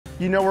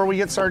You know where we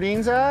get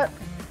sardines at?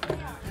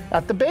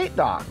 At the bait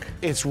dock.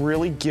 It's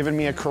really given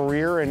me a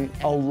career and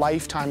a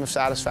lifetime of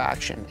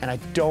satisfaction. And I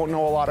don't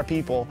know a lot of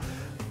people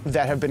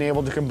that have been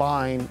able to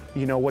combine,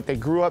 you know, what they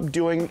grew up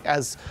doing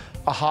as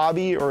a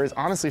hobby, or as,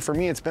 honestly for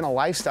me, it's been a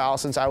lifestyle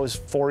since I was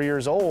 4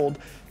 years old,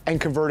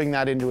 and converting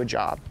that into a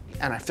job.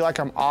 And I feel like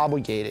I'm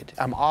obligated.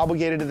 I'm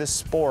obligated to this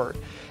sport.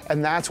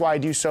 And that's why I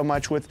do so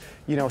much with,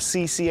 you know,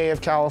 CCA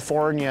of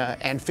California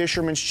and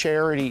Fishermen's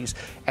Charities.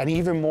 And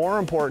even more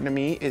important to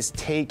me is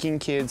taking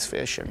kids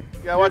fishing.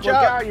 You gotta watch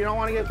out. You don't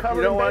want to get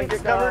covered You don't want to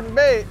get covered in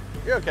bait.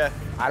 You're okay.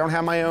 I don't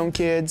have my own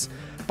kids,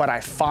 but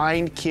I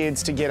find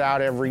kids to get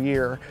out every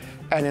year.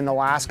 And in the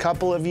last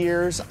couple of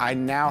years, I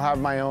now have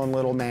my own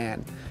little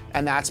man.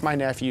 And that's my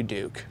nephew,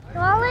 Duke.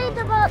 Worried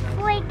about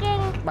flaking.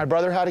 My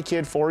brother had a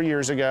kid 4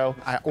 years ago.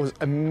 I was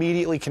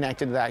immediately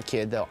connected to that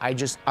kid, though.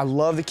 I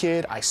love the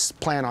kid. I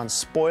plan on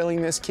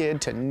spoiling this kid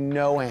to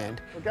no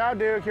end. Look out,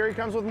 Duke, here he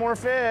comes with more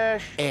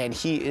fish. And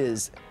he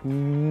is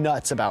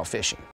nuts about fishing.